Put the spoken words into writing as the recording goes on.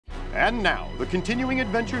And now, the continuing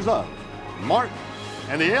adventures of Martin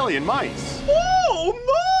and the Alien Mice. Oh,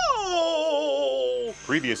 no!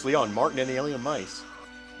 Previously on Martin and the Alien Mice,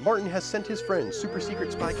 Martin has sent his friend, Super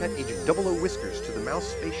Secret Spy Cat Agent 00 Whiskers, to the mouse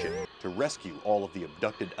spaceship to rescue all of the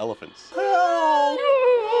abducted elephants. Help!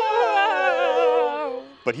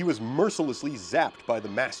 But he was mercilessly zapped by the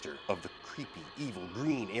master of the creepy, evil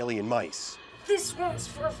green alien mice. This one's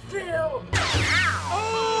for Phil.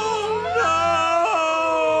 Oh,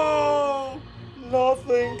 no!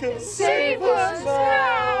 Nothing can save us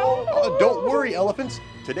now! Don't worry, elephants.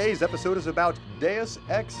 Today's episode is about deus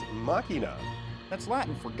ex machina. That's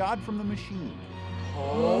Latin for God from the machine.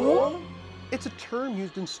 Huh? It's a term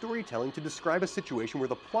used in storytelling to describe a situation where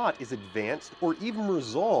the plot is advanced or even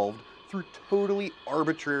resolved through totally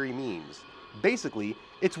arbitrary means. Basically,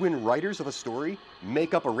 it's when writers of a story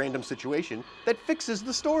make up a random situation that fixes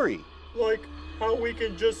the story. Like how we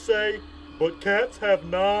can just say, but cats have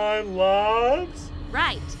 9 lives?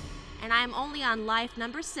 Right. And I'm only on life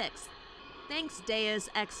number 6. Thanks, deus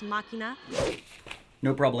ex machina.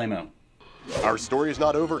 No problemo. Our story is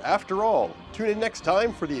not over after all. Tune in next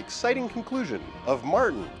time for the exciting conclusion of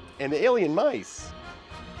Martin and the Alien Mice.